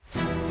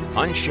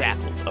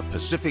Unshackled of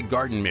Pacific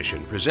Garden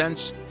Mission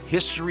presents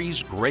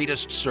History's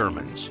Greatest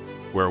Sermons,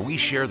 where we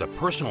share the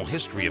personal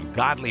history of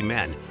godly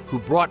men who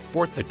brought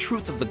forth the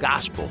truth of the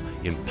gospel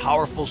in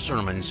powerful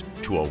sermons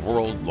to a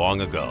world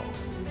long ago.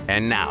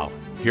 And now,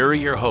 here are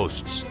your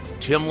hosts,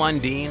 Tim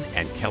Lundeen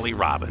and Kelly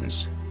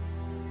Robbins.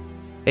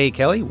 Hey,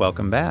 Kelly,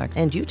 welcome back.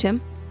 And you,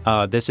 Tim.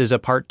 This is a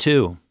part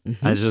two.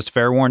 Just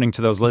fair warning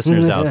to those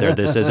listeners out there.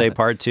 This is a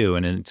part two,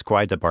 and it's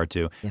quite the part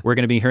two. Yeah. We're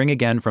going to be hearing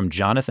again from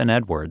Jonathan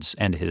Edwards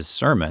and his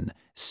sermon,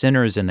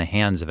 Sinners in the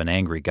Hands of an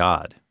Angry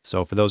God.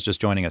 So for those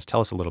just joining us, tell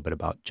us a little bit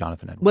about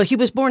Jonathan Edwards. Well, he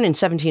was born in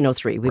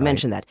 1703. We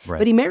mentioned that. Right.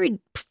 But he married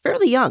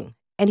fairly young,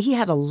 and he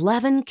had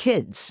 11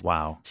 kids.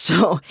 Wow.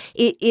 So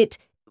he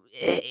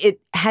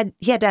had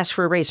to ask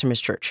for a raise from his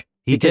church.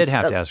 He did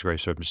have to ask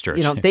raise from his church.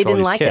 You know, they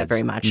didn't like that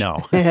very much.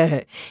 No.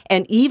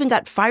 And he even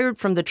got fired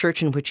from the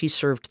church in which he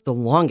served the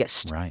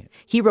longest. Right.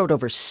 He wrote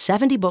over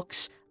 70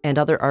 books and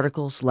other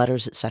articles,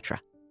 letters, etc.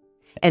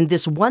 And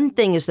this one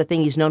thing is the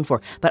thing he's known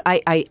for. But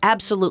I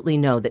absolutely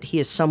know that he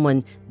is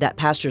someone that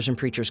pastors and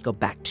preachers go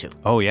back to.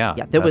 Oh, yeah.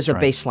 Yeah, there was a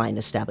baseline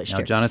established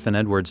here. Jonathan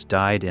Edwards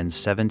died in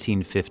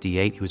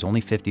 1758. He was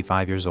only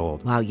 55 years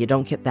old. Wow, you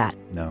don't get that.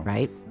 No.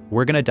 Right?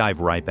 We're going to dive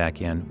right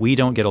back in. We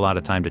don't get a lot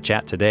of time to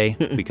chat today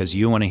because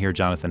you want to hear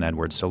Jonathan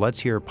Edwards. So let's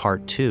hear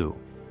part two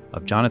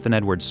of Jonathan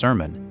Edwards'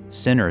 sermon,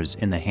 Sinners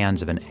in the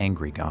Hands of an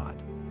Angry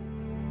God.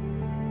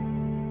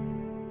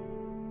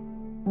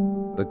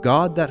 The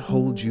God that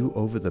holds you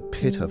over the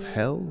pit of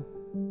hell,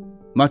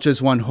 much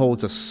as one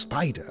holds a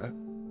spider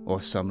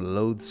or some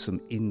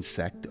loathsome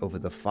insect over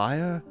the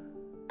fire,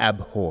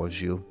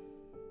 abhors you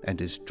and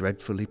is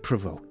dreadfully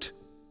provoked.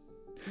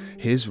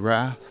 His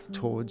wrath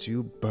towards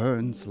you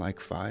burns like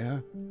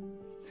fire.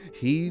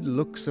 He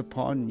looks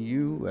upon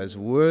you as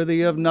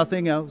worthy of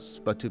nothing else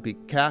but to be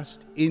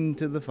cast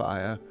into the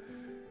fire.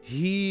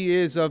 He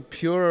is of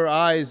purer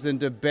eyes than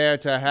to bear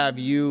to have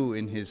you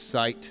in his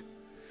sight.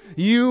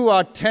 You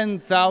are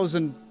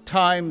 10,000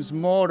 times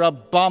more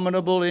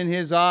abominable in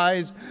his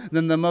eyes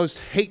than the most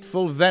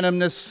hateful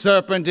venomous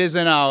serpent is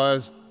in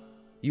ours.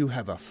 You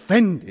have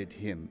offended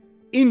him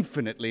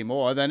infinitely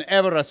more than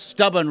ever a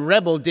stubborn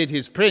rebel did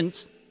his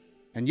prince,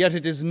 and yet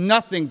it is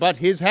nothing but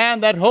his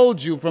hand that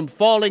holds you from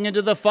falling into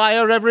the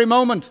fire every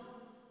moment.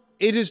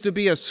 It is to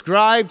be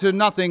ascribed to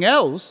nothing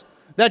else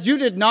that you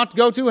did not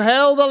go to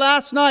hell the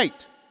last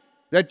night,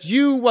 that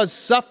you was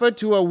suffered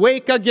to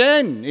awake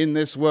again in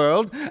this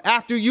world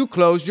after you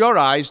closed your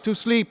eyes to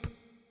sleep.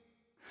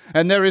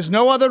 And there is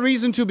no other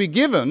reason to be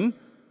given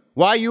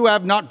why you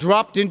have not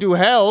dropped into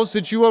hell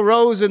since you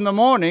arose in the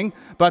morning,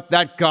 but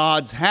that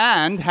God's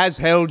hand has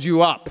held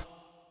you up.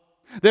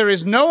 There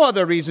is no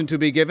other reason to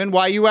be given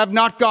why you have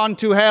not gone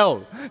to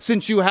hell,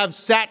 since you have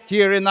sat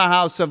here in the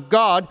house of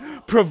God,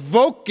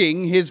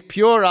 provoking his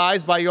pure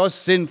eyes by your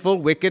sinful,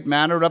 wicked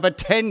manner of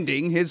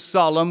attending his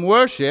solemn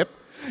worship.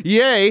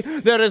 Yea,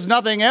 there is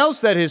nothing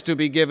else that is to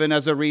be given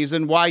as a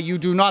reason why you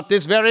do not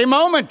this very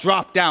moment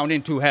drop down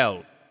into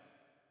hell.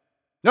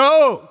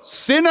 Oh,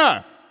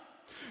 sinner!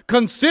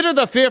 Consider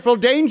the fearful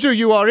danger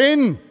you are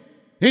in.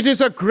 It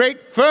is a great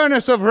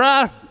furnace of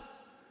wrath,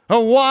 a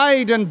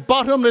wide and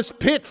bottomless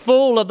pit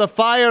full of the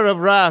fire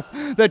of wrath,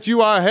 that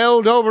you are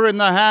held over in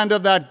the hand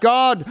of that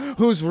God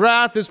whose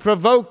wrath is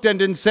provoked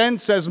and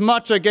incensed as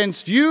much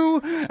against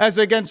you as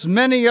against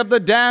many of the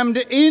damned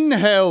in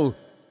hell.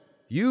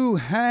 You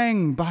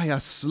hang by a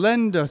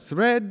slender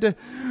thread,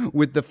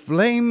 with the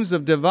flames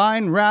of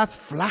divine wrath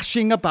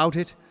flashing about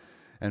it,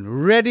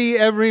 and ready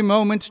every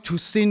moment to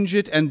singe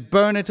it and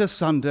burn it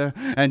asunder,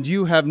 and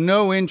you have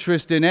no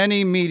interest in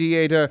any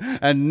mediator,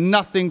 and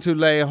nothing to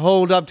lay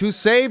hold of to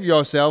save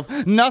yourself,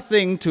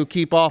 nothing to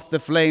keep off the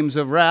flames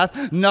of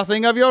wrath,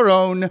 nothing of your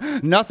own,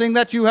 nothing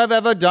that you have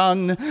ever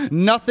done,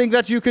 nothing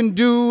that you can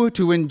do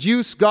to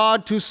induce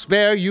God to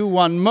spare you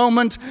one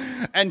moment.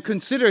 And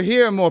consider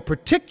here more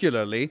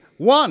particularly,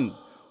 one,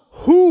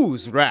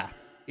 whose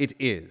wrath it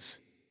is.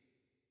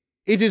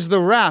 It is the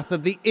wrath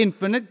of the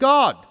infinite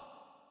God.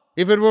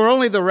 If it were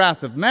only the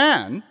wrath of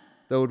man,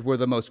 though it were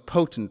the most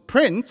potent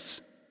prince,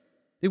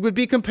 it would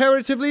be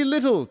comparatively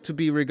little to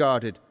be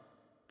regarded.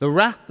 The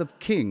wrath of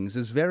kings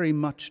is very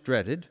much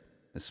dreaded,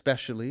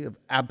 especially of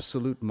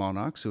absolute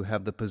monarchs who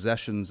have the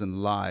possessions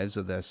and lives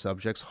of their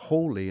subjects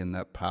wholly in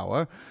their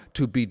power,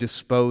 to be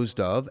disposed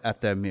of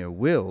at their mere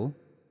will.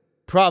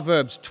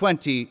 Proverbs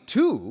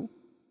 22,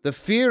 the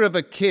fear of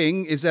a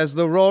king is as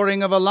the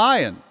roaring of a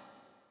lion.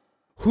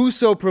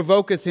 Whoso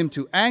provoketh him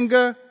to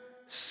anger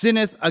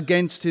sinneth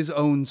against his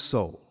own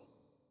soul.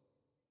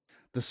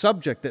 The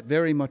subject that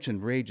very much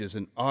enrages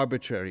an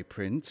arbitrary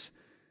prince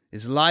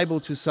is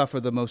liable to suffer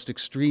the most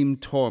extreme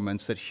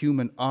torments that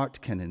human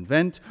art can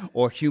invent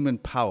or human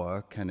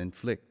power can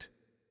inflict.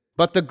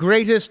 But the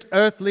greatest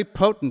earthly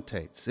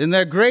potentates, in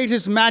their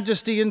greatest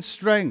majesty and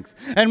strength,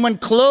 and when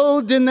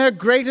clothed in their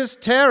greatest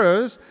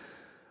terrors,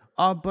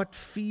 are but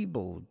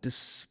feeble,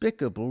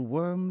 despicable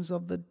worms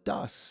of the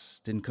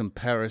dust in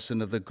comparison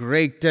of the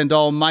great and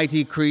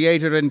almighty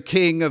Creator and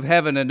King of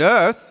heaven and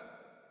earth.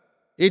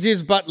 It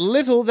is but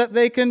little that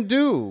they can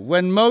do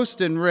when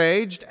most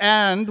enraged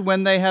and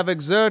when they have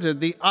exerted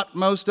the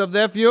utmost of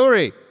their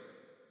fury.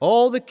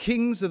 All the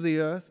kings of the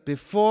earth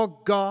before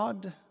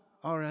God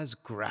are as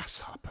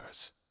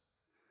grasshoppers.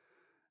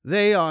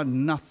 They are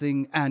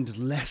nothing and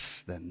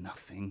less than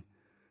nothing.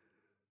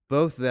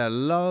 Both their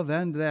love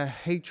and their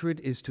hatred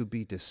is to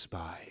be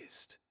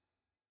despised.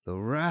 The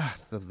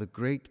wrath of the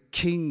great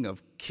King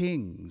of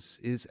Kings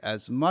is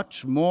as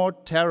much more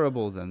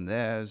terrible than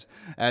theirs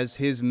as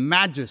his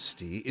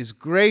majesty is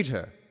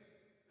greater.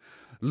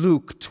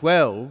 Luke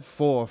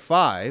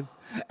 12:4-5,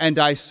 And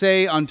I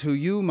say unto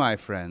you, my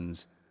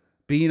friends,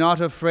 be not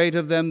afraid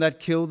of them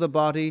that kill the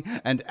body,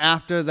 and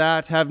after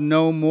that have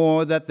no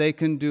more that they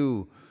can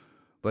do.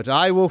 But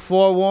I will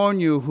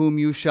forewarn you whom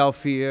you shall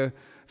fear.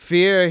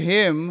 Fear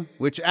him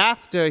which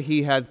after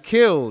he hath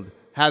killed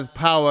hath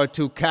power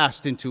to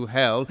cast into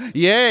hell.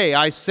 Yea,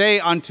 I say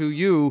unto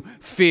you,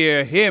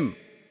 fear him.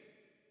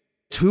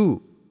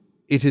 2.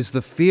 It is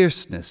the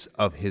fierceness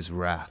of his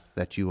wrath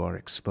that you are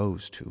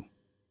exposed to.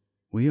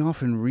 We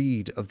often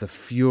read of the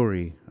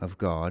fury of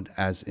God,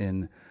 as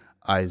in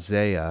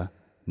Isaiah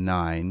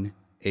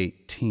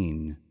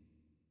 9:18.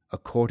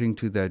 According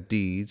to their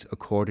deeds,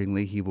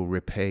 accordingly he will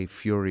repay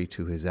fury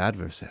to his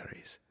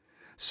adversaries.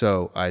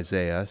 So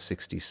Isaiah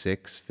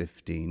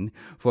 66:15,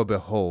 For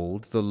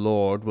behold, the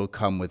Lord will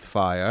come with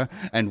fire,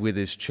 and with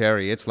his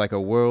chariots like a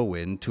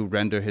whirlwind, to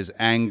render his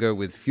anger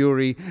with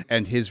fury,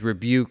 and his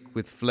rebuke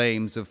with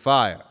flames of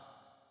fire.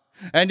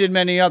 And in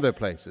many other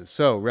places.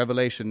 So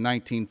Revelation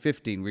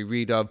 19:15, we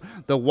read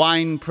of the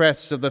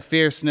winepress of the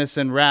fierceness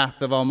and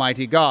wrath of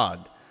Almighty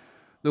God.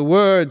 The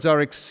words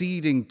are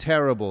exceeding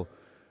terrible.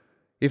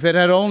 If it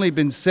had only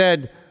been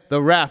said,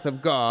 the wrath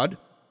of God,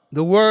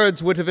 the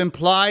words would have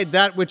implied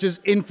that which is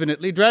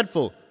infinitely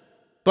dreadful.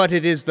 But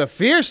it is the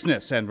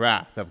fierceness and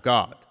wrath of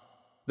God,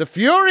 the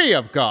fury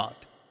of God,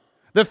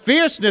 the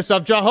fierceness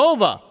of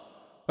Jehovah.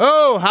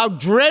 Oh, how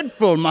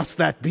dreadful must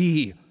that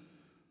be!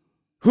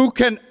 Who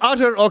can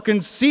utter or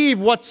conceive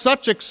what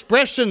such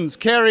expressions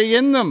carry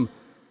in them?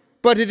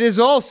 But it is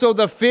also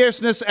the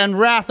fierceness and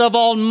wrath of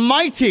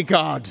Almighty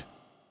God,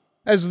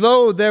 as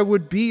though there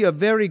would be a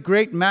very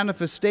great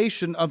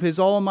manifestation of his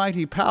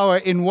almighty power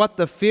in what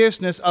the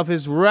fierceness of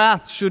his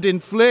wrath should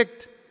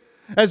inflict,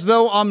 as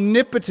though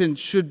omnipotence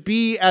should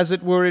be, as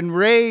it were,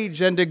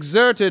 enraged and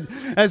exerted,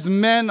 as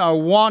men are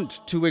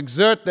wont to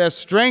exert their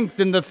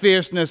strength in the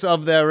fierceness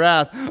of their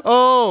wrath.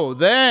 Oh,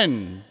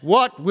 then,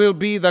 what will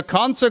be the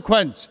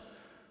consequence?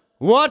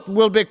 What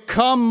will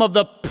become of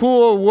the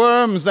poor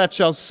worms that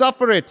shall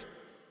suffer it?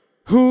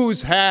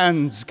 Whose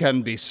hands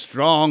can be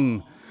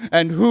strong?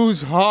 And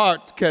whose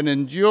heart can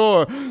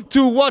endure?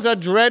 To what a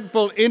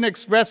dreadful,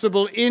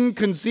 inexpressible,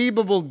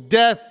 inconceivable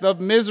death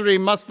of misery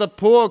must the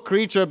poor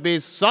creature be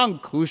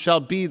sunk who shall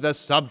be the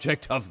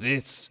subject of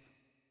this.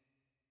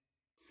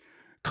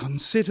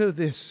 Consider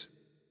this,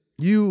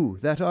 you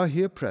that are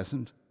here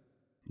present,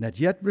 that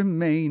yet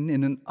remain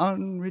in an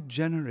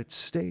unregenerate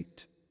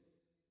state,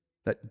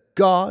 that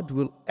God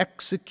will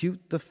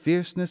execute the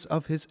fierceness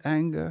of his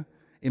anger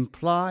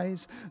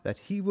implies that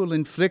he will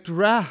inflict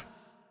wrath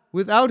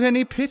without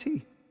any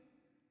pity.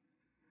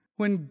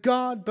 When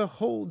God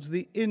beholds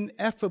the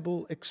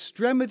ineffable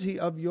extremity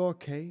of your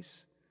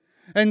case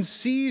and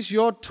sees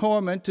your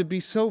torment to be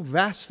so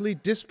vastly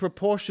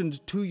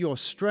disproportioned to your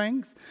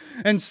strength,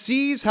 and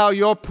sees how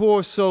your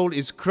poor soul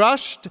is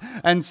crushed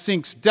and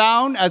sinks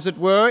down, as it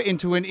were,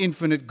 into an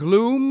infinite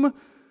gloom,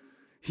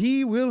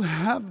 he will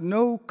have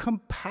no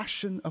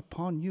compassion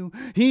upon you.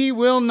 He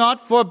will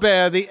not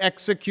forbear the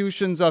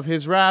executions of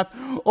his wrath,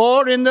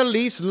 or in the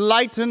least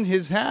lighten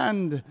his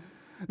hand.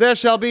 There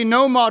shall be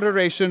no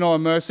moderation or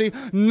mercy,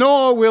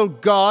 nor will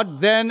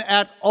God then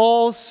at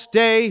all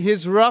stay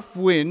his rough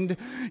wind.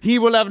 He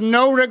will have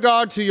no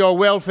regard to your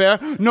welfare,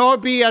 nor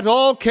be at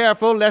all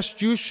careful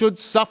lest you should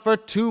suffer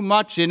too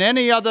much in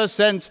any other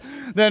sense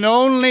than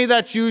only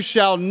that you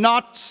shall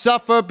not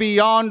suffer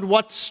beyond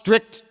what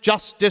strict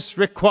justice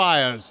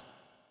requires.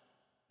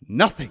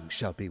 Nothing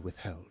shall be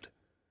withheld,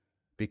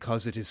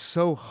 because it is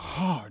so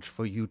hard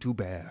for you to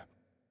bear.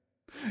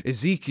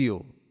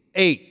 Ezekiel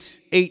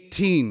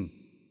 8:18.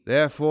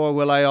 Therefore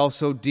will I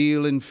also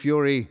deal in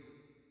fury.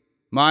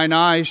 Mine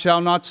eye shall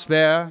not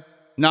spare,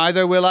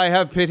 neither will I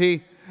have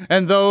pity.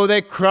 And though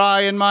they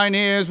cry in mine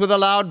ears with a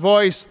loud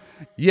voice,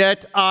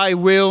 yet I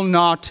will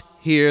not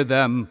hear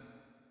them.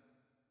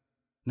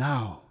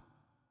 Now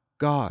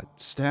God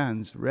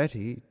stands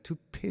ready to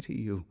pity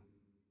you.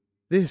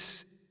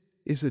 This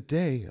is a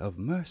day of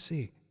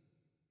mercy.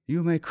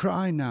 You may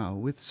cry now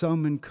with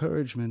some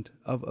encouragement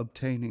of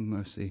obtaining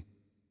mercy.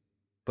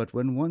 But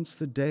when once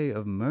the day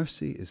of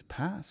mercy is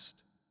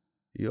past,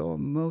 your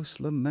most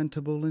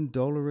lamentable and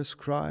dolorous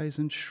cries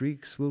and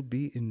shrieks will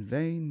be in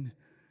vain.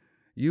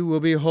 You will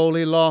be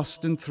wholly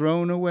lost and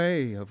thrown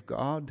away of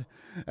God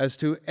as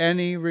to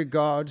any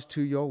regard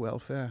to your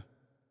welfare.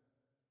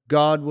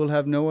 God will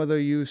have no other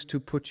use to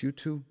put you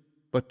to,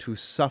 but to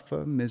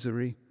suffer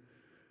misery.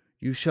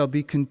 You shall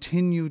be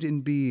continued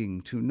in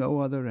being to no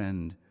other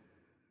end.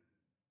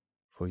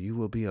 For you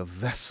will be a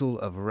vessel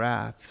of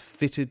wrath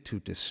fitted to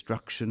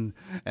destruction,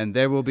 and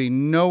there will be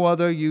no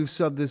other use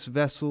of this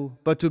vessel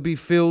but to be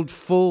filled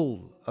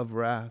full of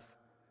wrath.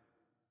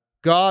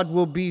 God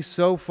will be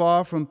so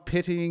far from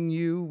pitying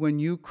you when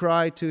you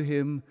cry to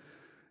him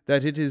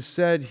that it is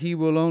said he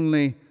will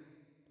only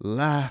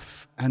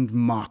laugh and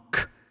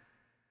mock.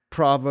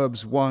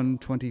 Proverbs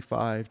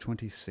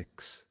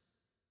 1:25-26.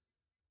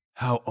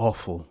 How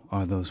awful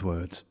are those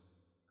words,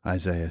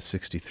 Isaiah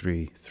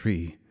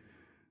 63:3,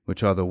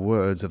 which are the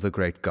words of the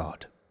great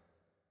God.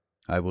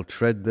 I will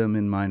tread them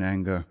in mine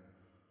anger,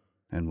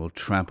 and will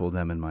trample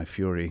them in my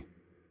fury,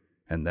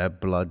 and their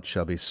blood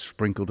shall be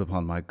sprinkled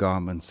upon my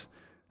garments,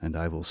 and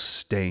I will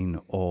stain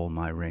all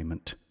my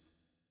raiment.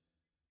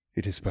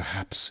 It is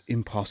perhaps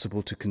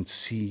impossible to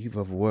conceive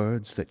of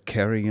words that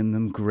carry in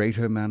them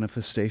greater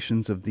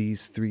manifestations of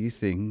these three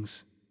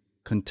things: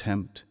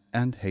 contempt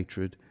and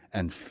hatred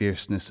and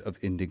fierceness of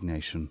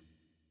indignation.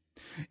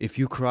 If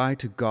you cry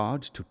to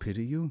God to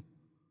pity you,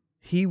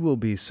 he will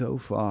be so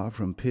far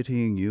from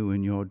pitying you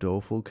in your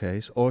doleful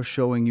case, or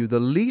showing you the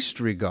least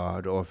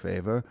regard or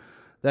favor,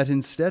 that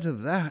instead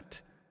of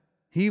that,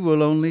 he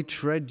will only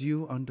tread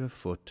you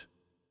underfoot.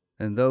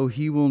 And though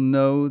he will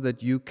know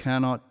that you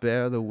cannot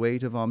bear the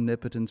weight of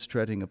omnipotence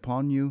treading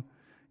upon you,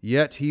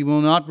 yet he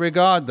will not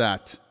regard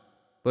that,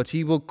 but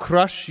he will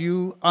crush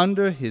you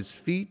under his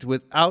feet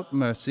without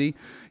mercy.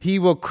 He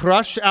will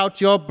crush out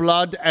your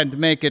blood and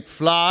make it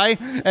fly,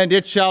 and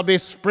it shall be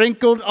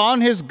sprinkled on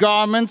his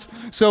garments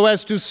so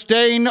as to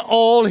stain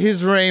all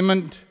his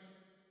raiment.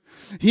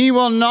 He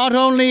will not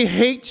only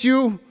hate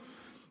you,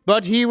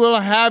 but he will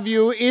have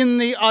you in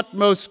the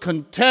utmost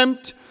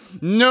contempt.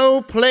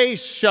 No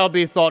place shall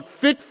be thought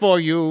fit for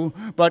you,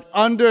 but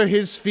under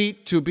his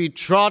feet to be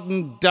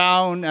trodden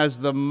down as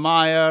the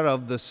mire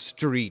of the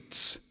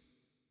streets.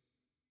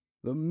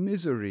 The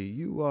misery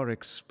you are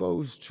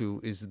exposed to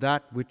is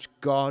that which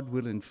God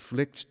will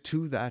inflict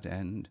to that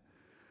end,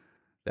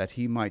 that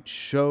he might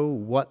show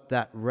what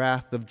that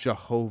wrath of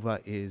Jehovah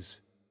is.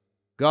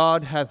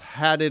 God hath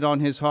had it on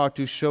his heart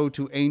to show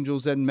to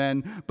angels and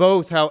men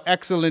both how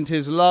excellent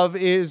his love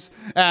is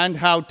and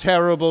how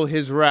terrible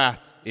his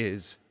wrath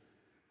is.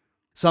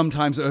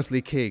 Sometimes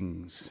earthly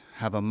kings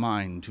have a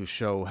mind to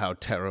show how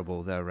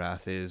terrible their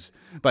wrath is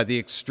by the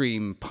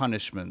extreme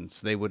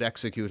punishments they would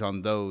execute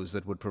on those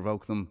that would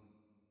provoke them.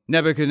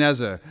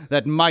 Nebuchadnezzar,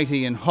 that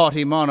mighty and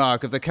haughty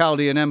monarch of the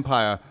Chaldean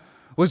Empire,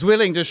 was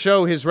willing to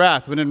show his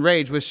wrath when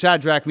enraged with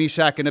Shadrach,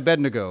 Meshach, and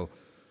Abednego,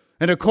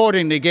 and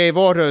accordingly gave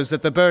orders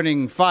that the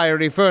burning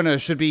fiery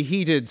furnace should be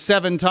heated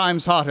 7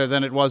 times hotter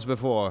than it was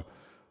before.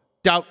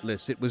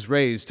 Doubtless it was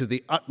raised to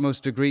the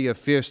utmost degree of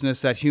fierceness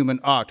that human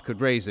art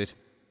could raise it.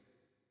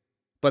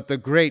 But the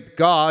great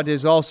God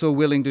is also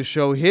willing to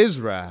show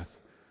his wrath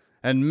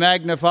and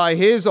magnify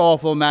his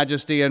awful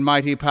majesty and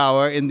mighty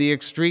power in the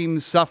extreme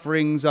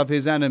sufferings of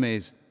his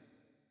enemies.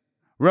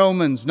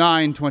 Romans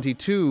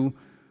 9:22,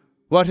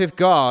 what if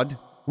God,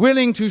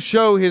 willing to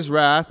show his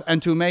wrath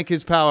and to make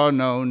his power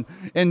known,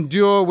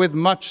 endure with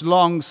much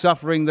long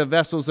suffering the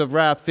vessels of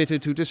wrath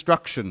fitted to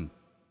destruction?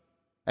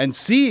 And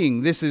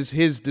seeing this is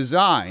his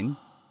design,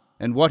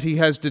 and what he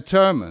has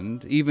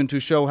determined, even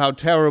to show how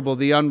terrible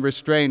the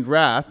unrestrained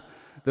wrath,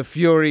 the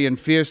fury and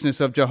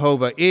fierceness of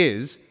Jehovah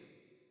is,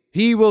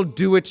 he will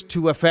do it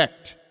to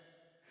effect.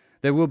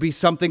 There will be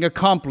something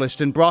accomplished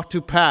and brought to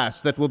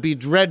pass that will be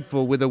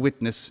dreadful with a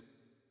witness,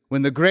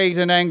 when the great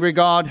and angry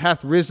God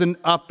hath risen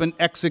up and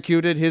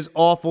executed his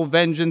awful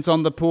vengeance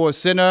on the poor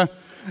sinner,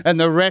 and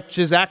the wretch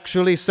is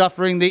actually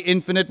suffering the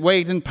infinite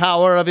weight and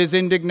power of his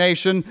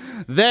indignation.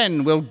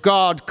 Then will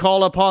God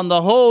call upon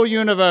the whole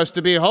universe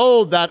to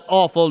behold that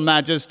awful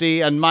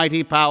majesty and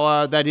mighty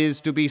power that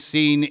is to be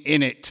seen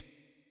in it.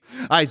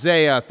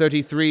 Isaiah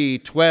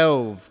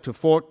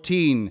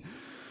 33:12-14,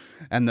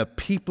 and the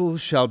people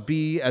shall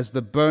be as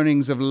the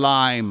burnings of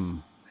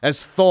lime,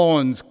 as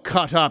thorns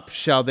cut up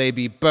shall they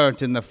be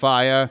burnt in the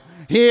fire.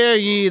 Hear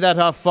ye that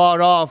are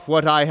far off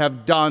what I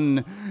have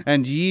done,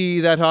 and ye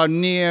that are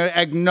near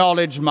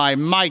acknowledge my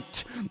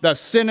might. The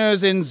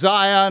sinners in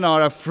Zion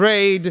are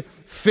afraid,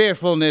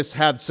 fearfulness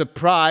hath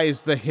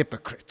surprised the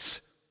hypocrites.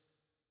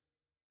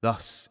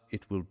 Thus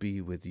it will be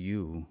with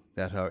you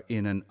that are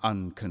in an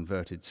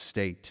unconverted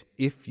state,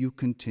 if you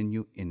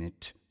continue in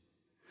it.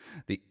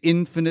 The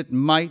infinite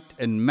might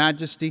and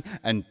majesty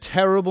and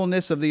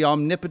terribleness of the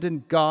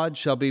omnipotent God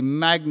shall be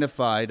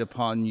magnified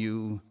upon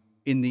you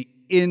in the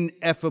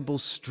ineffable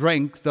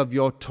strength of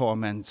your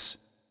torments.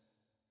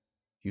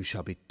 You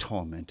shall be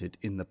tormented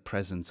in the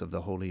presence of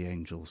the holy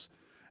angels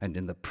and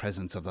in the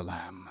presence of the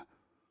Lamb.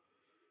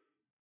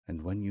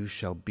 And when you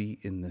shall be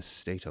in this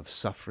state of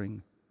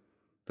suffering,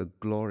 the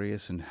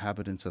glorious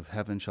inhabitants of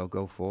heaven shall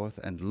go forth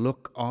and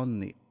look on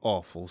the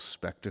awful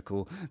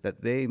spectacle,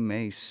 that they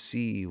may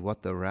see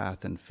what the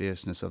wrath and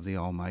fierceness of the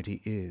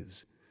Almighty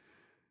is.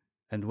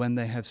 And when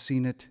they have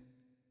seen it,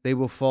 they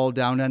will fall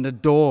down and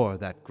adore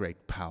that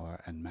great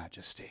power and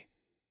majesty.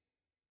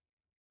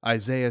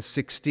 Isaiah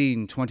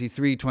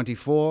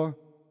 16:23-24,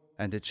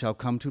 and it shall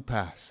come to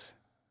pass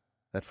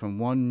that from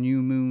one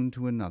new moon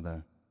to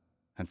another,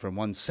 and from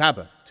one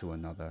Sabbath to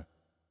another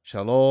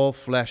shall all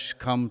flesh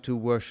come to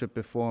worship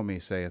before me,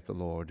 saith the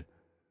Lord.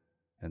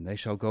 And they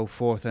shall go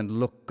forth and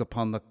look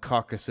upon the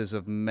carcasses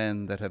of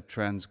men that have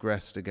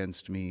transgressed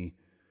against me.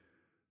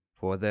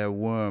 For their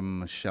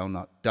worm shall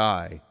not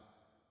die,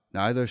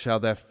 neither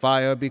shall their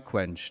fire be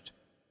quenched,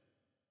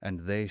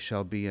 and they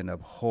shall be an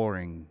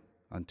abhorring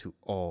unto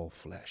all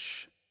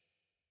flesh.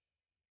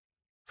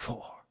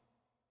 For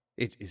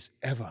it is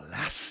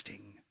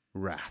everlasting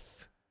wrath.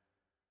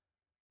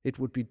 It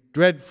would be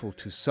dreadful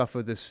to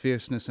suffer this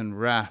fierceness and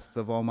wrath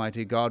of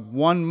Almighty God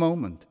one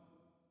moment,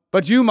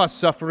 but you must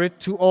suffer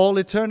it to all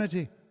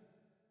eternity.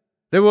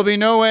 There will be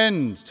no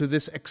end to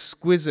this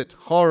exquisite,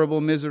 horrible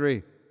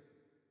misery.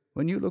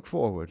 When you look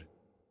forward,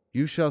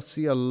 you shall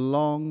see a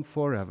long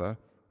forever,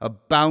 a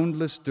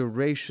boundless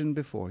duration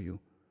before you,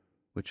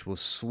 which will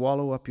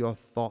swallow up your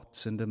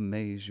thoughts and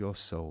amaze your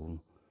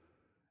soul.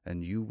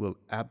 And you will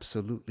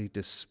absolutely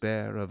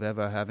despair of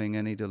ever having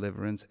any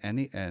deliverance,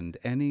 any end,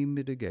 any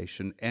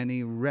mitigation,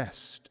 any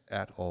rest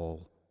at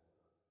all.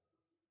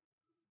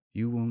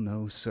 You will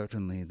know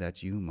certainly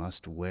that you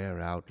must wear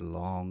out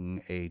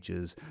long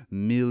ages,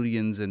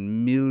 millions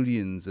and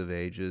millions of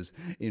ages,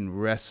 in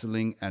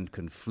wrestling and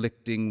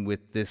conflicting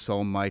with this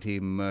almighty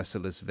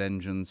merciless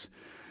vengeance.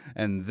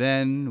 And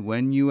then,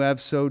 when you have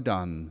so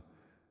done,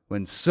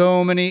 when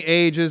so many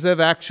ages have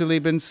actually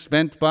been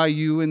spent by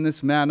you in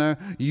this manner,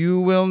 you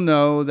will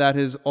know that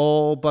is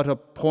all but a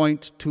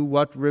point to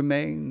what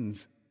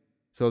remains,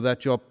 so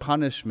that your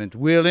punishment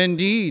will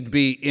indeed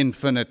be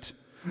infinite.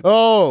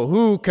 Oh,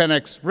 who can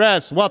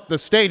express what the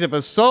state of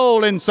a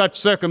soul in such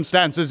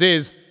circumstances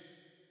is?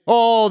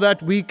 All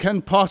that we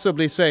can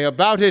possibly say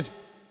about it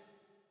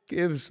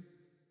gives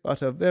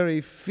but a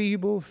very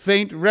feeble,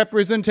 faint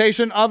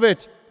representation of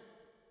it.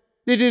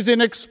 It is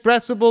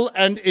inexpressible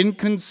and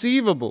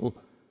inconceivable,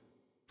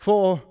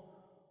 for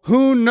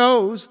who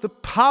knows the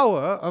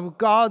power of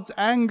God's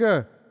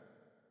anger?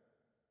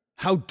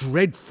 How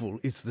dreadful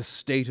is the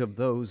state of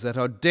those that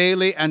are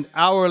daily and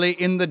hourly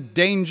in the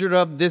danger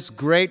of this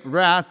great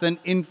wrath and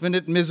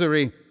infinite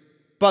misery.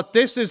 But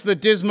this is the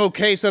dismal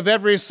case of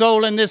every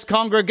soul in this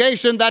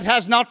congregation that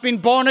has not been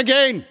born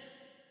again,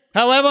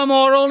 however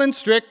moral and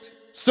strict,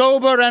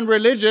 sober and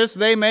religious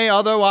they may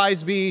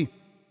otherwise be.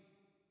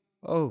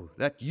 Oh,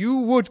 that you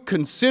would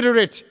consider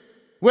it,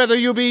 whether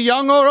you be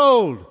young or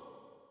old.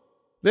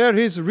 There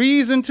is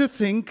reason to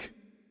think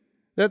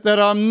that there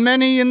are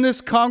many in this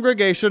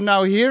congregation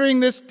now hearing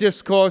this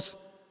discourse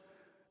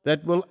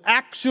that will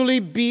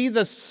actually be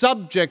the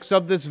subjects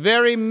of this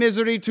very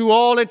misery to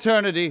all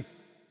eternity.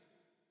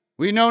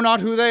 We know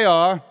not who they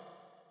are,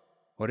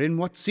 or in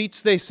what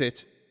seats they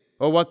sit,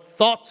 or what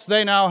thoughts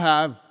they now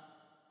have.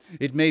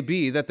 It may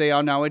be that they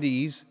are now at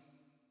ease,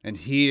 and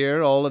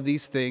hear all of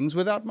these things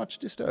without much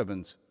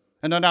disturbance,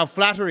 and are now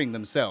flattering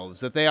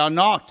themselves that they are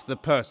not the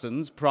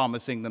persons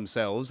promising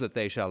themselves that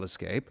they shall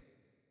escape.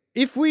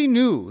 If we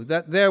knew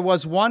that there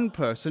was one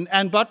person,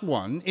 and but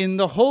one, in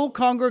the whole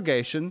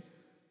congregation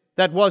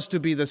that was to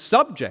be the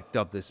subject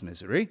of this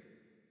misery,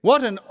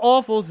 what an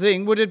awful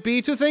thing would it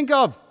be to think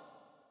of!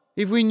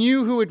 If we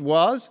knew who it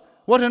was,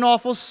 what an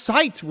awful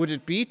sight would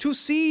it be to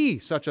see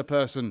such a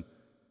person!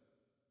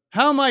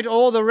 How might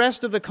all the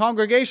rest of the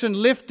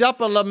congregation lift up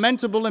a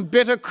lamentable and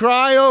bitter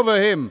cry over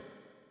him?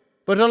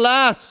 But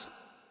alas,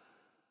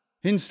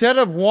 instead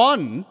of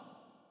one,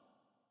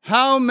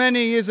 how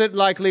many is it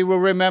likely will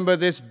remember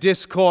this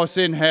discourse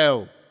in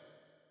hell?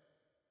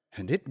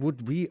 And it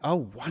would be a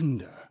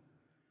wonder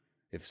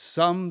if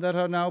some that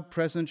are now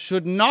present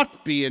should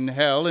not be in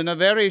hell in a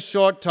very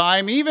short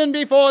time, even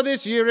before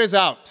this year is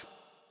out.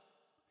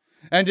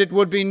 And it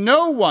would be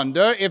no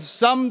wonder if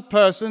some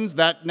persons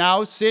that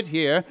now sit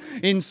here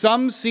in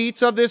some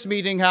seats of this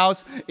meeting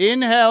house,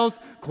 in health,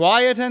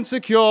 quiet and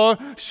secure,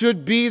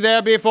 should be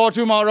there before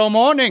tomorrow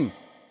morning.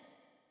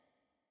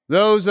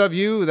 Those of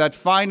you that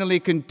finally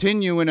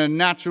continue in a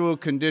natural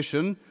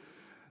condition,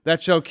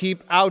 that shall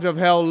keep out of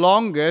hell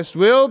longest,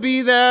 will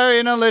be there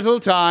in a little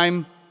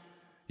time.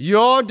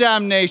 Your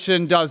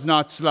damnation does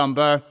not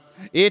slumber.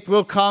 It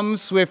will come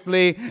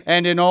swiftly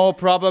and in all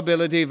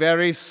probability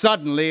very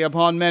suddenly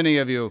upon many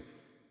of you.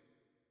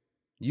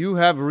 You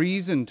have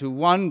reason to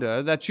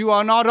wonder that you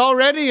are not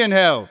already in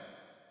hell.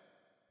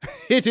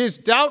 It is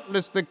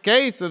doubtless the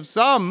case of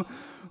some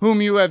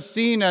whom you have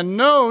seen and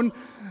known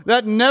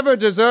that never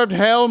deserved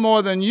hell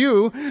more than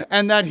you,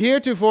 and that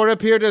heretofore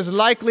appeared as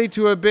likely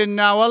to have been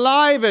now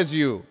alive as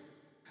you.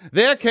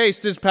 Their case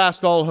is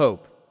past all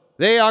hope.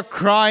 They are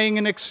crying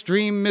in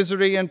extreme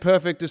misery and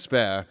perfect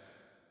despair.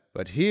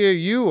 But here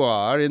you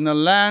are in the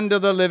land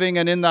of the living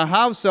and in the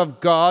house of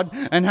God,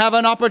 and have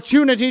an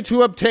opportunity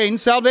to obtain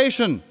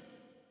salvation.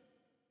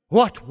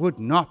 What would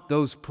not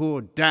those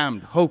poor,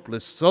 damned,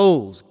 hopeless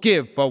souls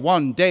give for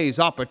one day's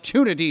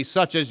opportunity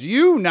such as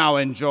you now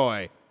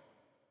enjoy?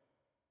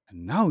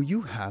 And now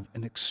you have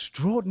an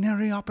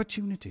extraordinary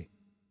opportunity,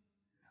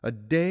 a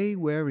day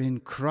wherein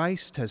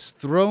Christ has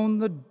thrown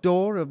the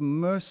door of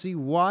mercy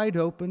wide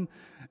open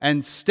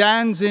and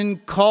stands in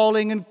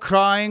calling and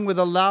crying with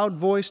a loud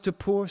voice to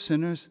poor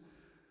sinners,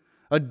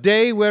 a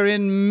day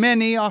wherein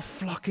many are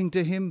flocking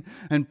to him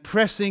and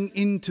pressing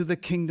into the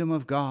kingdom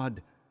of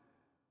God.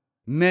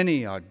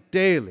 Many are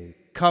daily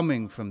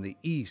coming from the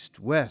east,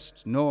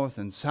 west, north,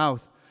 and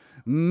south.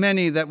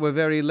 Many that were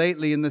very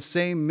lately in the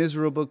same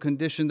miserable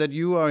condition that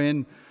you are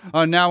in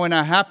are now in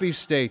a happy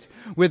state,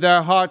 with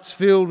their hearts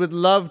filled with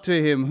love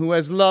to him who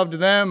has loved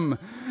them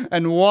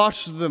and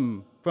washed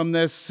them from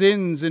their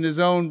sins in his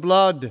own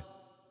blood,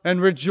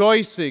 and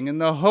rejoicing in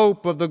the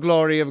hope of the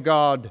glory of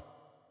God.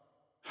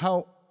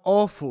 How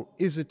awful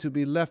is it to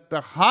be left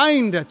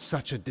behind at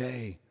such a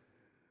day,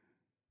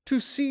 to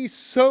see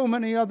so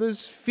many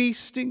others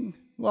feasting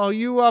while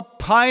you are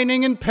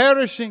pining and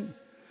perishing,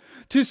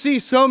 to see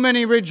so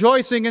many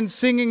rejoicing and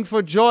singing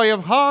for joy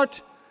of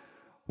heart,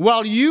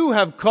 while you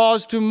have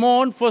cause to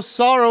mourn for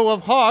sorrow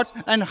of heart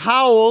and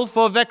howl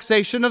for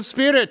vexation of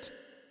spirit.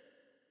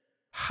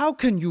 How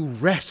can you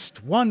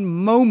rest one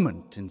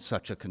moment in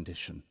such a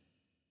condition?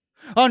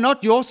 Are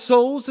not your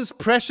souls as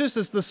precious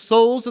as the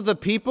souls of the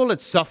people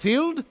at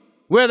Suffield,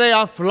 where they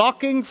are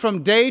flocking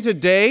from day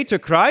to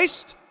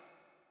Christ?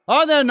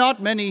 Are there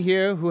not many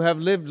here who have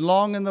lived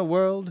long in the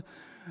world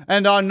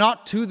and are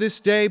not to this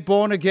day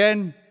born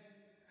again,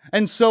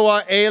 and so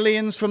are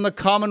aliens from the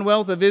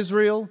commonwealth of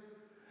Israel,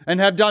 and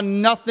have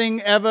done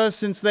nothing ever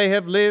since they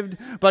have lived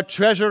but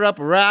treasure up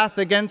wrath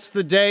against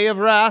the day of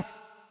wrath?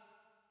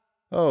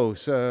 Oh,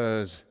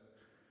 sirs,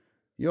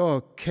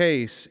 your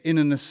case in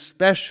an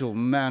especial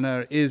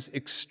manner is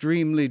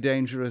extremely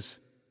dangerous.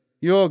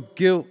 Your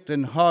guilt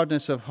and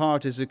hardness of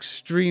heart is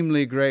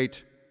extremely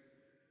great.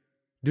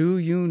 Do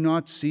you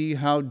not see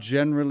how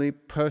generally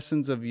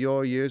persons of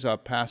your years are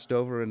passed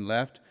over and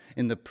left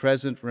in the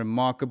present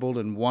remarkable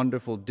and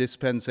wonderful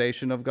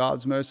dispensation of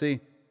God's mercy?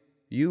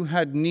 You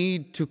had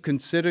need to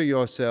consider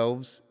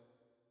yourselves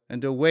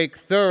and awake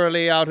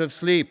thoroughly out of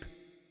sleep.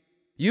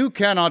 You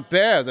cannot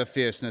bear the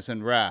fierceness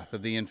and wrath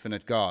of the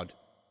infinite God.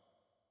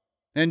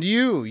 And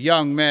you,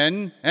 young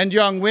men and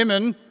young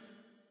women,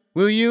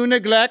 will you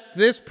neglect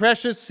this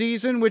precious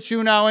season which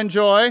you now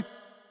enjoy,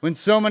 when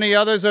so many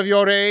others of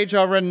your age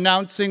are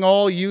renouncing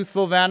all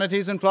youthful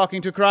vanities and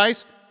flocking to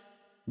Christ?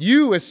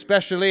 You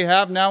especially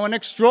have now an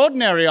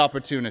extraordinary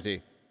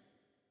opportunity.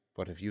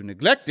 But if you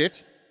neglect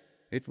it,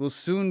 it will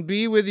soon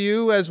be with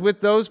you as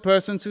with those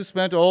persons who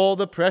spent all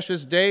the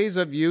precious days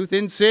of youth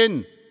in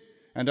sin,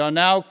 and are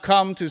now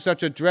come to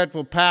such a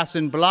dreadful pass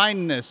in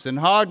blindness and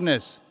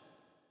hardness.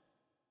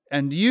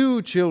 And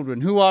you,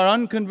 children, who are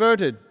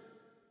unconverted,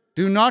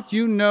 do not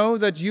you know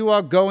that you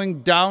are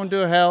going down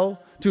to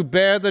hell to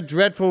bear the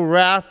dreadful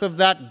wrath of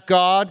that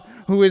God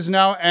who is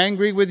now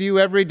angry with you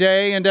every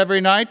day and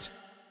every night?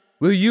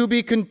 Will you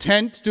be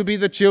content to be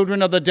the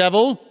children of the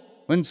devil,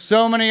 when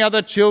so many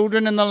other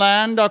children in the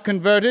land are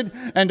converted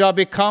and are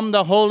become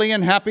the holy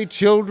and happy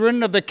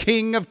children of the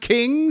King of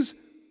Kings?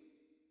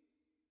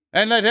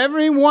 And let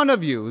every one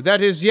of you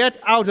that is yet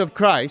out of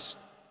Christ,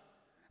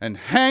 and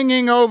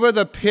hanging over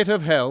the pit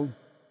of hell,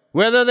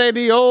 whether they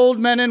be old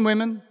men and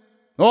women,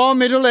 or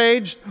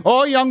middle-aged,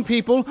 or young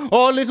people,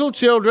 or little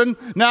children,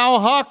 now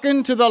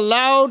hearken to the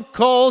loud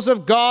calls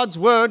of God's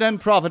word and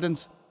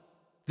providence.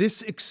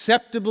 This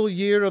acceptable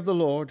year of the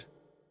Lord,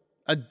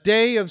 a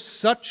day of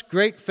such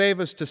great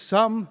favors to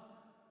some,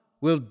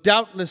 will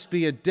doubtless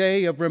be a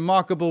day of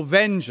remarkable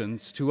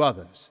vengeance to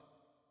others.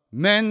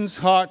 Men's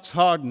hearts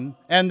harden,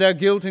 and their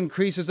guilt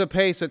increases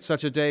apace at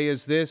such a day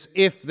as this,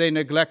 if they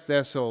neglect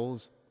their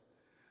souls.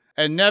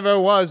 And never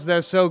was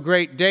there so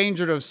great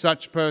danger of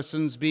such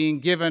persons being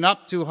given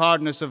up to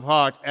hardness of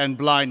heart and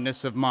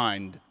blindness of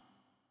mind.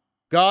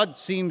 God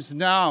seems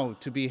now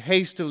to be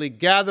hastily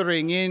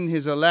gathering in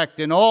his elect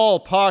in all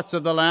parts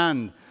of the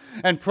land,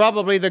 and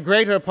probably the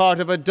greater part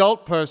of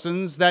adult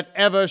persons that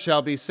ever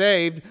shall be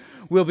saved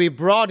will be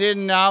brought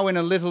in now in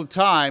a little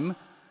time,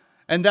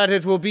 and that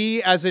it will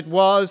be as it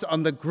was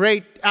on the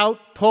great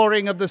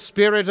outpouring of the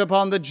Spirit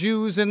upon the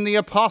Jews in the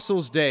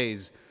apostles'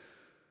 days.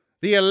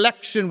 The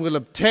election will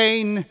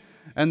obtain,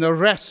 and the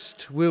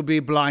rest will be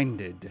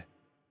blinded.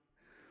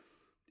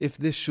 If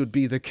this should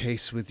be the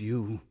case with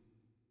you,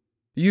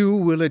 you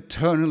will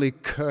eternally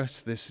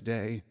curse this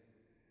day,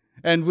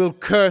 and will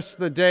curse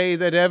the day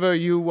that ever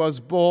you was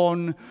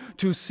born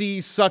to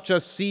see such a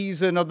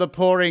season of the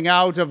pouring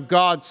out of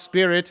God's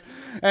Spirit,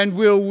 and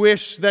will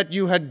wish that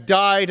you had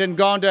died and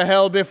gone to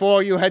hell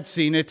before you had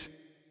seen it.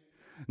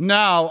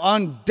 Now,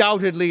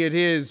 undoubtedly it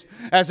is,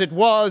 as it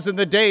was in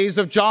the days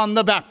of John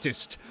the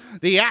Baptist,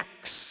 the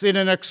axe in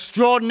an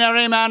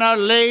extraordinary manner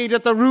laid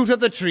at the root of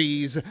the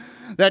trees,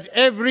 that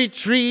every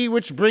tree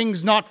which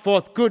brings not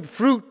forth good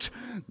fruit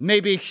may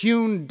be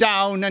hewn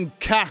down and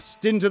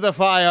cast into the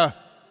fire.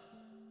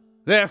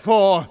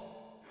 Therefore,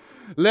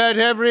 let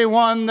every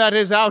one that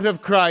is out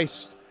of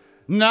Christ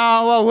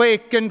now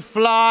awake and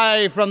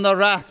fly from the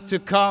wrath to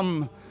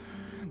come.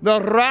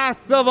 The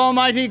wrath of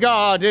Almighty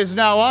God is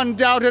now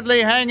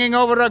undoubtedly hanging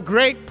over a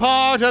great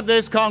part of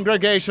this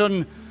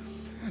congregation.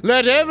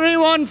 Let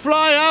everyone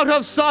fly out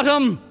of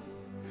Sodom.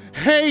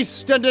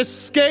 Haste and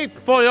escape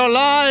for your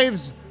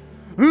lives.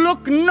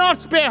 Look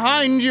not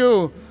behind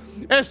you.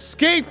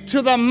 Escape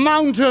to the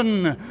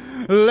mountain.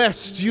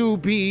 lest you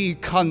be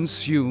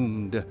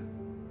consumed.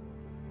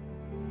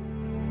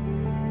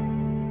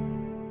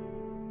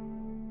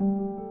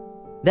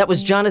 That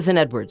was Jonathan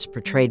Edwards,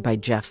 portrayed by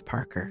Jeff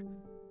Parker.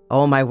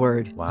 Oh, my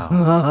word.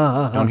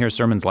 Wow. Don't hear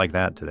sermons like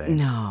that today.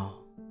 No.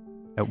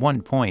 At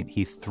one point,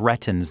 he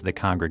threatens the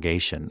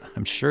congregation.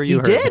 I'm sure you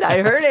heard He did. that.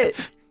 I heard it.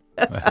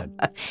 Go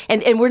ahead.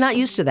 And we're not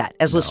used to that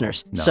as No,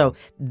 listeners. no. So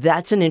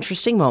that's an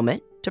interesting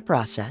moment to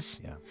process.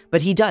 Yeah.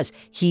 But he does.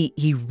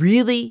 He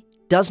really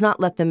does not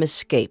let them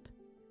escape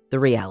the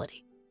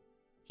reality.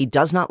 He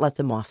does not let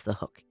them off the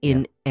hook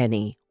in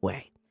any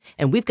way.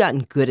 And we've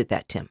gotten good at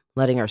that, Tim,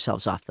 letting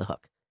ourselves off the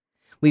hook.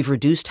 We've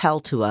reduced hell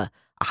to a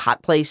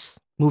hot place,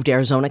 moved to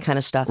Arizona kind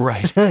of stuff.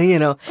 Right.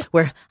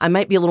 Where I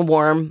might be a little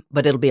warm,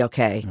 but it'll be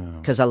okay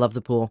because I love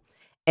the pool.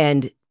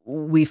 And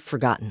we've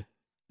forgotten.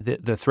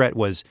 The threat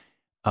was,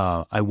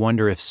 I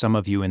wonder if some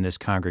of you in this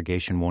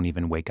congregation won't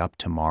even wake up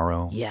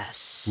tomorrow.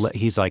 Yes.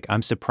 He's like,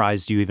 I'm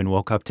surprised you even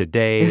woke up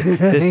today.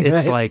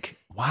 It's like,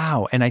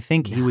 wow. And I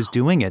think he was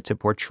doing it to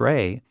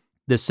portray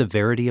the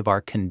severity of our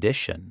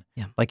condition.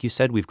 Yeah. Like you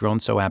said, we've grown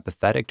so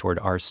apathetic toward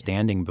our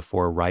standing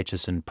before a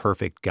righteous and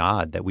perfect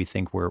God that we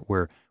think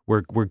we're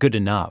good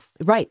enough.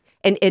 Right.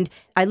 And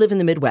I live in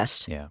the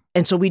Midwest. Yeah.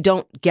 And so we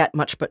don't get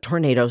much but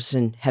tornadoes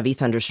and heavy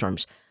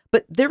thunderstorms.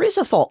 But there is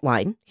a fault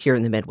line here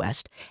in the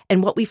Midwest.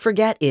 And what we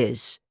forget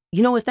is,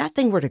 if that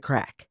thing were to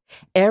crack,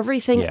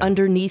 everything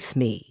underneath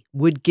me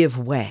would give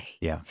way.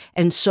 Yeah.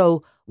 And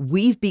so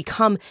we've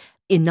become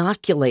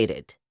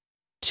inoculated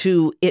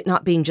to it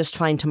not being just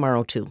fine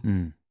tomorrow, too.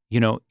 Mm.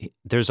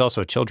 There's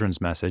also a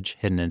children's message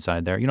hidden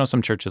inside there.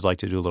 Some churches like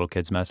to do a little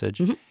kid's message.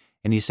 Mm-hmm.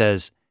 And he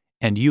says,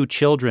 and you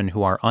children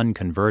who are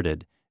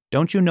unconverted,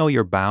 don't you know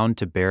you're bound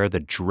to bear the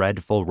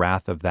dreadful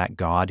wrath of that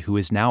God who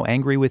is now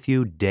angry with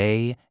you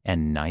day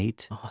and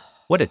night? Oh.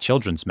 What a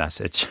children's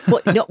message.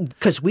 Well, no,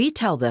 because we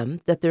tell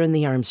them that they're in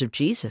the arms of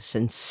Jesus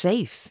and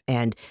safe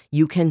and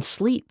you can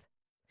sleep.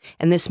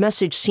 And this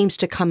message seems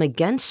to come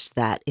against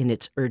that in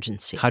its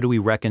urgency. How do we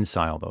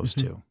reconcile those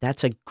two?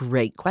 That's a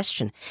great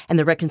question. And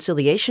the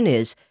reconciliation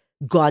is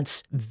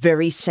God's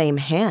very same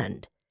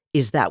hand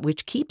is that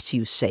which keeps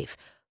you safe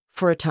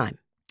for a time.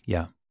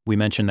 Yeah. We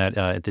mentioned that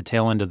at the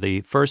tail end of the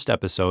first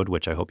episode,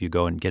 which I hope you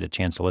go and get a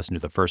chance to listen to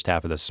the first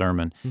half of the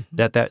sermon,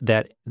 that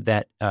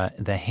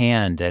the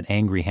hand, that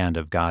angry hand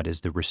of God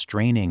is the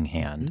restraining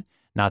hand,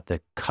 not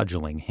the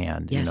cudgeling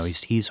hand.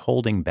 Yes. He's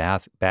holding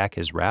back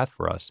his wrath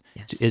for us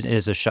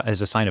as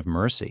a sign of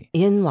mercy.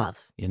 In love.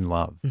 In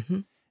love. Mm-hmm.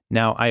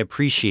 Now, I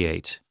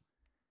appreciate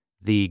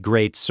the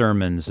great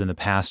sermons and the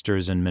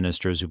pastors and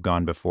ministers who've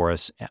gone before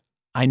us.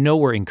 I know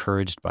we're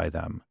encouraged by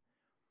them.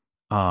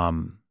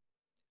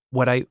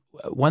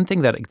 One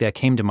thing that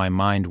came to my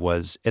mind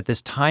was at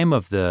this time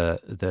of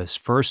this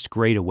first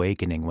Great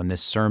Awakening, when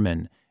this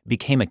sermon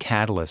became a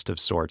catalyst of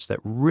sorts that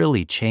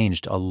really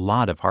changed a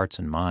lot of hearts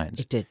and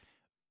minds. It did.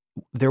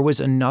 There was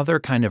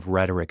another kind of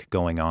rhetoric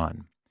going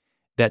on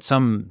that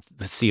some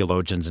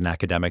theologians and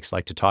academics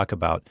like to talk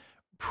about.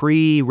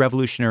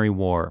 Pre-Revolutionary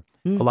War,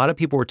 a lot of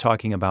people were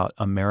talking about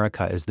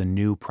America as the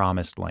new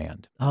promised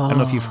land. I don't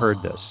know if you've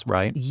heard this,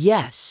 right?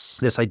 Yes.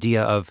 This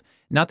idea of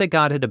not that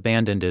God had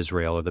abandoned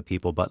Israel or the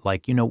people, but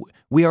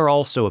we are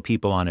also a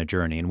people on a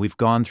journey, and we've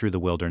gone through the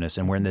wilderness,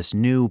 and we're in this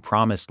new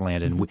promised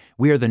land, and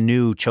we are the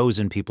new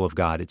chosen people of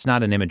God. It's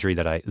not an imagery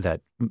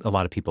that a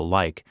lot of people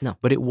like,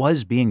 but it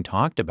was being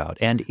talked about,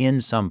 and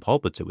in some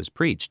pulpits it was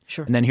preached.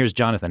 Sure. And then here's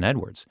Jonathan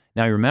Edwards.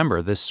 Now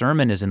remember, this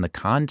sermon is in the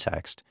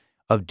context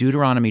of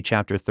Deuteronomy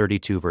chapter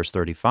 32, verse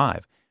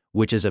 35,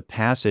 which is a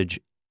passage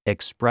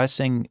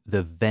expressing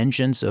the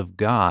vengeance of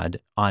God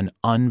on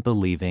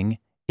unbelieving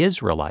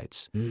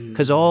Israelites.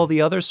 Because all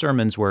the other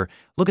sermons were,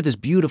 look at this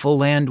beautiful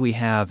land we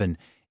have, and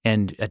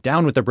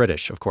down with the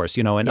British, of course,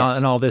 and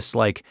all this,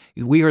 like,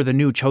 we are the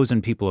new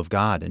chosen people of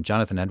God. And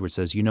Jonathan Edwards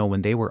says,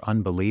 when they were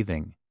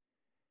unbelieving,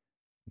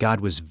 God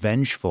was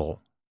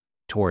vengeful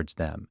towards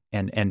them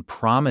and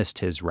promised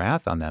his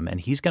wrath on them. And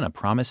he's going to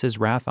promise his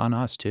wrath on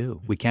us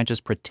too. We can't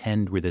just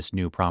pretend we're this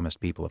new promised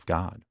people of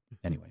God.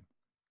 Anyway.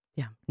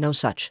 Yeah, no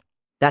such.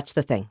 That's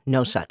the thing,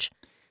 no such.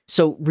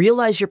 So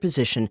realize your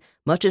position,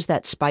 much as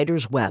that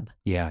spider's web,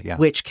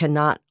 which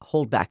cannot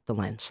hold back the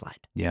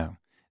landslide. Yeah.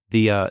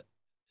 The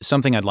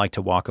something I'd like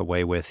to walk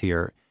away with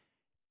here,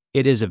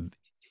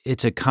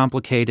 it's a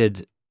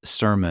complicated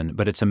sermon,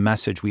 but it's a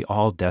message we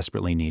all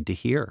desperately need to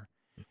hear.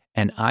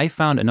 And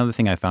another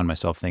thing I found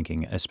myself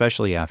thinking,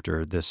 especially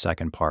after this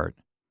second part,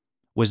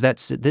 was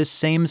that this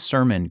same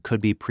sermon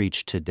could be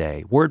preached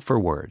today, word for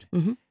word,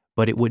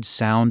 but it would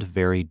sound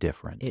very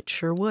different. It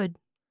sure would.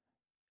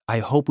 I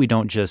hope we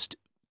don't just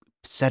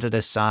set it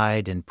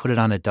aside and put it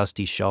on a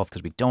dusty shelf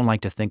because we don't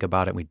like to think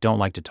about it, we don't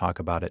like to talk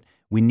about it.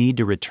 We need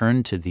to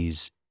return to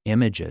these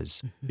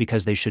images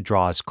because they should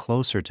draw us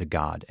closer to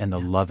God and the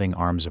loving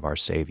arms of our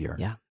Savior.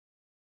 Yeah.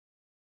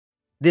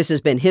 This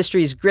has been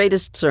History's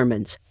Greatest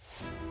Sermons,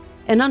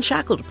 an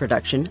Unshackled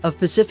production of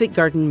Pacific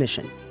Garden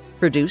Mission,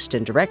 produced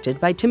and directed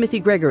by Timothy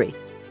Gregory.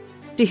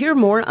 To hear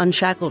more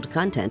Unshackled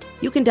content,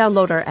 you can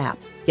download our app.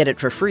 Get it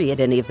for free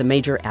at any of the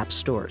major app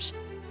stores.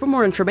 For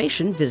more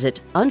information, visit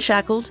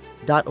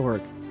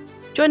unshackled.org.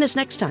 Join us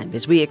next time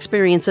as we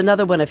experience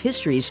another one of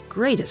history's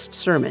greatest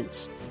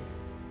sermons.